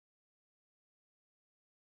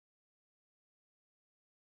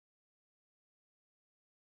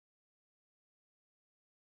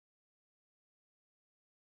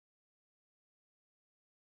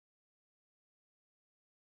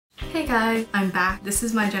Hey guys, I'm back. This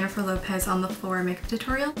is my Jennifer Lopez on the floor makeup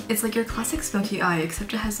tutorial. It's like your classic smoky eye,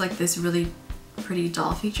 except it has like this really pretty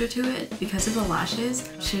doll feature to it because of the lashes.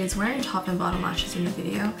 She's wearing top and bottom lashes in the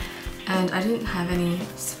video, and I didn't have any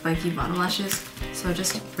spiky bottom lashes, so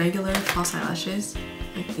just regular false eyelashes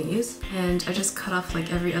like these. And I just cut off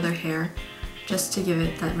like every other hair just to give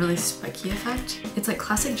it that really spiky effect. It's like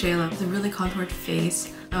classic JLo with a really contoured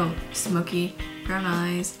face, smoky brown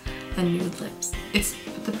eyes, and nude lips. It's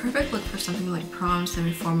the perfect look for something like prom,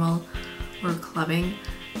 semi-formal, or clubbing.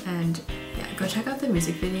 And yeah, go check out the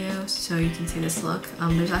music video so you can see this look.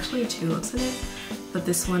 There's actually two looks in it, but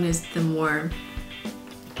this one is the more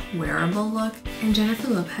wearable look. And Jennifer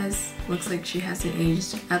Lopez looks like she hasn't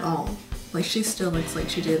aged at all. Like, she still looks like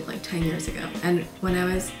she did like 10 years ago. And when I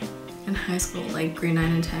was in high school, like grade 9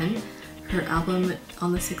 and 10, her album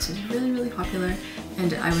On the 6 was really popular,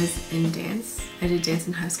 and I was in dance. I did dance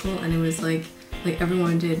in high school, and it was like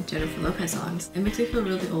everyone did Jennifer Lopez songs. It makes me feel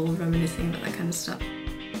really old reminiscing about that kind of stuff.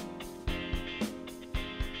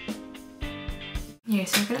 Okay,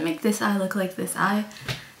 so I'm gonna make this eye look like this eye,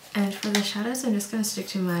 and for the shadows I'm just gonna stick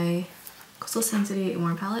to my Coastal Sensitivity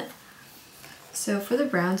Warm palette. So for the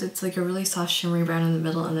browns, it's like a really soft shimmery brown in the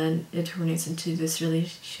middle, and then it terminates into this really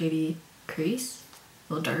shady crease,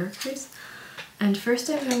 a little darker crease. And first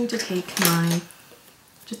I'm going to take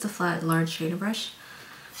just a flat large shader brush,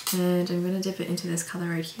 and I'm going to dip it into this color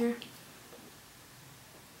right here.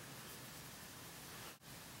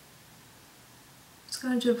 Just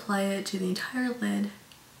going to apply it to the entire lid.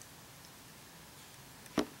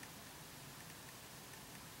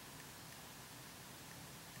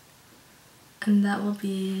 And that will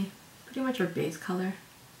be pretty much our base color.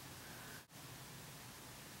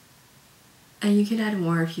 And you can add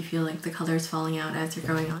more if you feel like the color is falling out as you're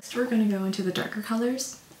going on. Next we're going to go into the darker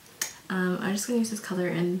colors. I'm just going to use this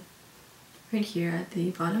color right here at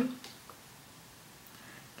the bottom.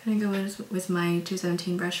 I'm going to go in with my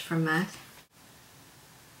 217 brush from MAC.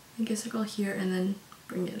 Make a circle here and then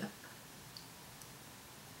bring it up.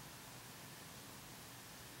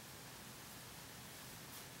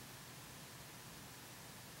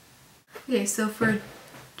 Okay, so for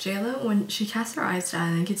JLo, when she casts her eyes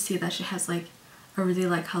down, you can see that she has like a really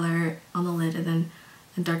light color on the lid and then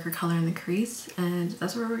a darker color in the crease, and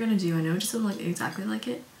that's what we're gonna do. I know it doesn't look exactly like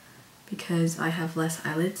it because I have less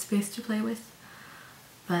eyelid space to play with,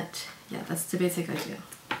 but yeah, that's the basic idea.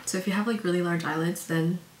 So if you have like really large eyelids,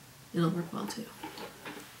 then it'll work well too.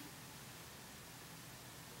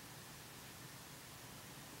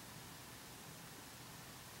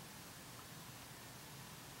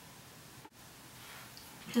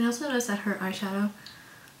 And I also noticed that her eyeshadow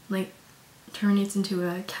like terminates into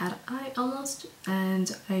a cat eye almost,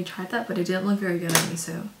 and I tried that but it didn't look very good on me,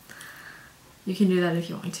 so you can do that if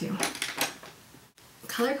you want to. A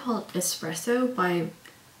color called Espresso by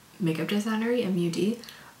makeup designer MUD.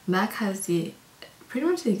 MAC has pretty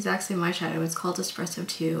much the exact same eyeshadow. It's called Espresso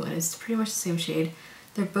 2 and it's pretty much the same shade.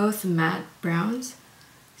 They're both matte browns,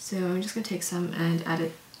 so I'm just going to take some and add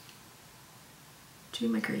it to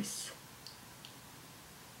my crease.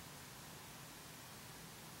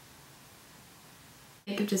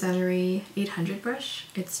 Makeup Designer 800 brush.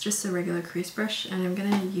 It's just a regular crease brush, and I'm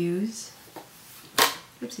gonna use,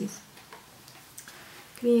 oopsies,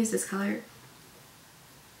 I'm gonna use this color.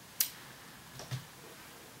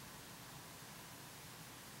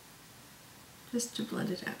 Just to blend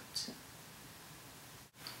it out.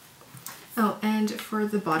 Oh, and for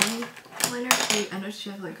the bottom liner, I noticed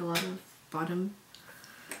you have like a lot of bottom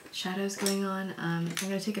shadows going on. I'm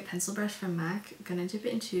gonna take a pencil brush from MAC, I'm gonna dip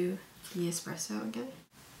it into the Espresso again,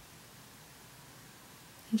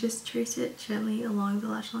 and just trace it gently along the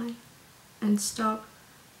lash line and stop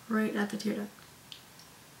right at the tear duct.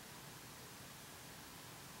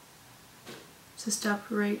 So stop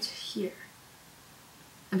right here,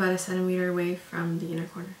 about 1 centimeter away from the inner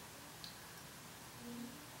corner.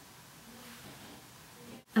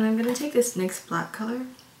 And I'm going to take this NYX black color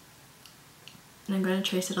and I'm going to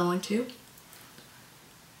trace it along too.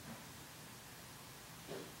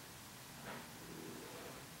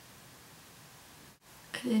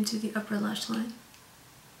 And into the upper lash line.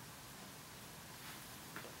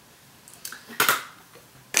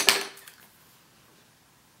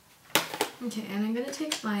 Okay, and I'm going to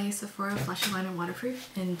take my Sephora Flash Liner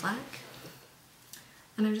Waterproof in black,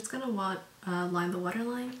 and I'm just going to line the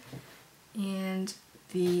waterline, and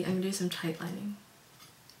I'm going to do some tight lining.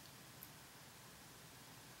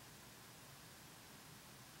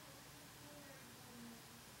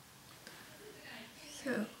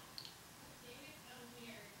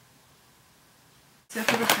 So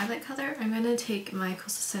for the highlight color, I'm going to take my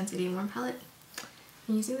Coastal Sensitivity Warm palette,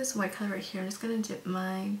 And using this white color right here, I'm just going to dip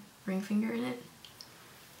my ring finger in it.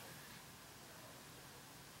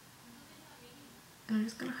 And I'm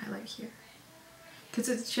just going to highlight here.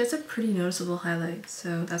 Because she has a pretty noticeable highlight,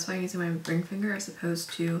 so that's why I'm using my ring finger as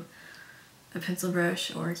opposed to a pencil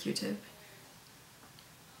brush or a Q-tip.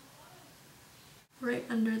 Right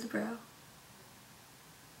under the brow.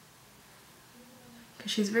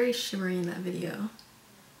 Because she's very shimmery in that video.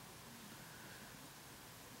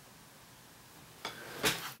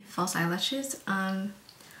 False eyelashes.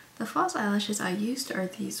 The false eyelashes I used are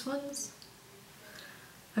these ones.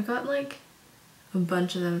 I got like a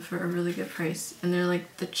bunch of them for a really good price, and they're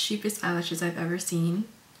like the cheapest eyelashes I've ever seen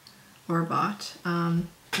or bought. You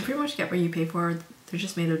pretty much get what you pay for. They're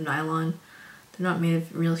just made of nylon. They're not made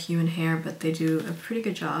of real human hair, but they do a pretty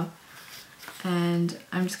good job. And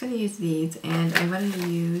I'm just going to use these, and I'm going to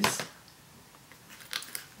use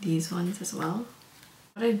these ones as well.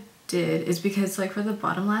 What I did is, because like for the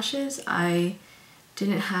bottom lashes I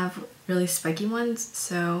didn't have really spiky ones,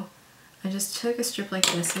 so I just took a strip like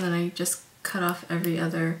this and then I just cut off every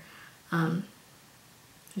other, I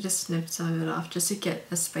just snipped some of it off just to get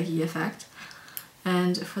a spiky effect.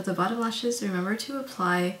 And for the bottom lashes, remember to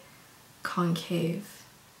apply concave.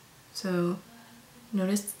 So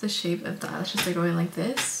notice the shape of the eyelashes, they're going like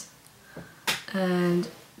this, and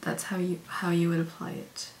that's how you would apply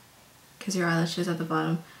it. Because your eyelashes at the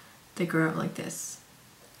bottom, they grow out like this,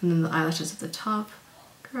 and then the eyelashes at the top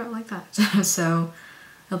grow out like that. So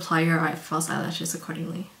apply your false eyelashes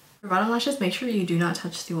accordingly. For bottom lashes, make sure you do not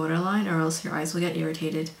touch the waterline or else your eyes will get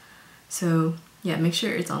irritated. So yeah, make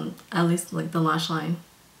sure it's on at least like the lash line.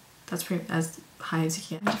 That's pretty as high as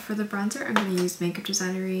you can. And for the bronzer, I'm going to use Makeup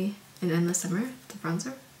Designery in Endless Summer, the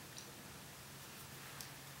bronzer.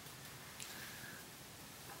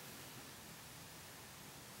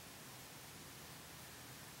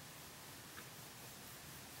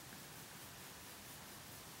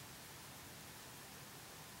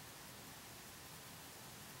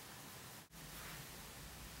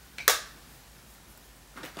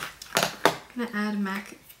 I'm gonna add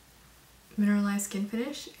MAC Mineralized Skin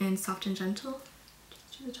Finish in Soft and Gentle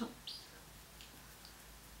just to the tops.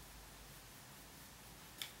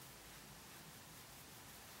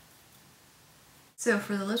 So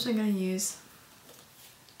for the lips, I'm gonna use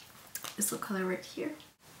this lip color right here.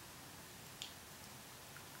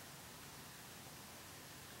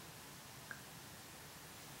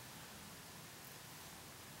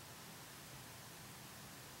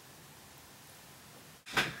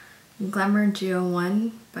 Glamour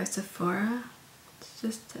Geo1 by Sephora,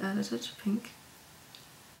 just to add a touch of pink.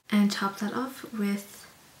 And top that off with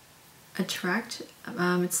Attract.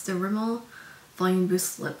 It's the Rimmel Volume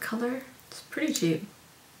Boost Lip Color. It's pretty cheap.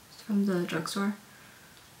 It's from the drugstore.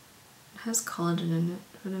 It has collagen in it,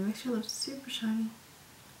 but it makes your lips super shiny.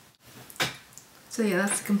 So yeah,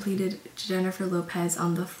 that's the completed Jennifer Lopez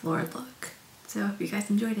on the floor look. So I hope you guys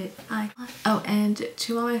enjoyed it. Bye. Oh, and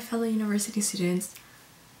to all my fellow university students,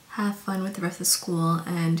 have fun with the rest of school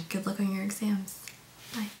and good luck on your exams.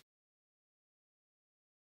 Bye.